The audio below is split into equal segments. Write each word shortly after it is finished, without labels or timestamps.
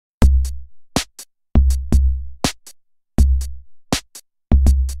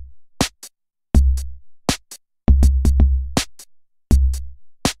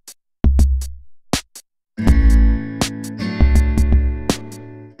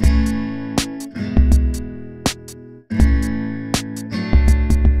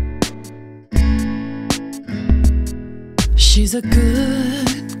She's a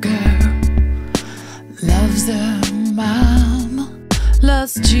good girl, loves her mama,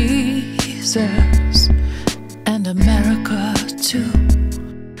 loves Jesus and America too.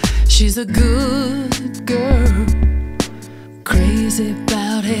 She's a good girl, crazy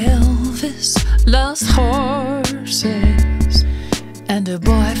about Elvis, loves horses and her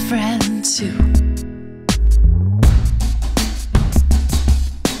boyfriend too.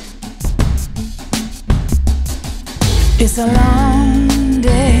 It's a long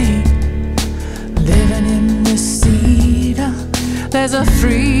day living in the cedar. There's a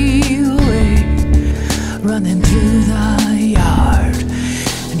freeway running through the yard,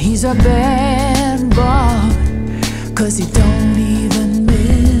 and he's a bad boy 'cause he don't even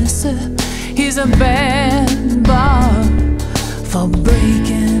miss her. He's a bad boy for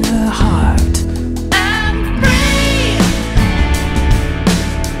breaking her heart.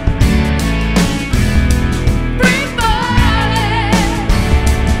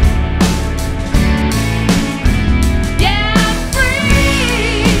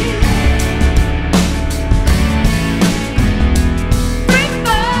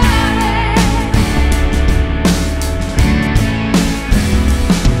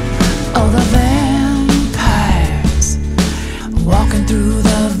 All the vampires walking through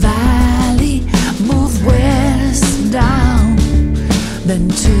the valley move west down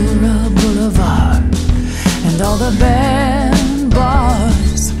Ventura Boulevard, and all the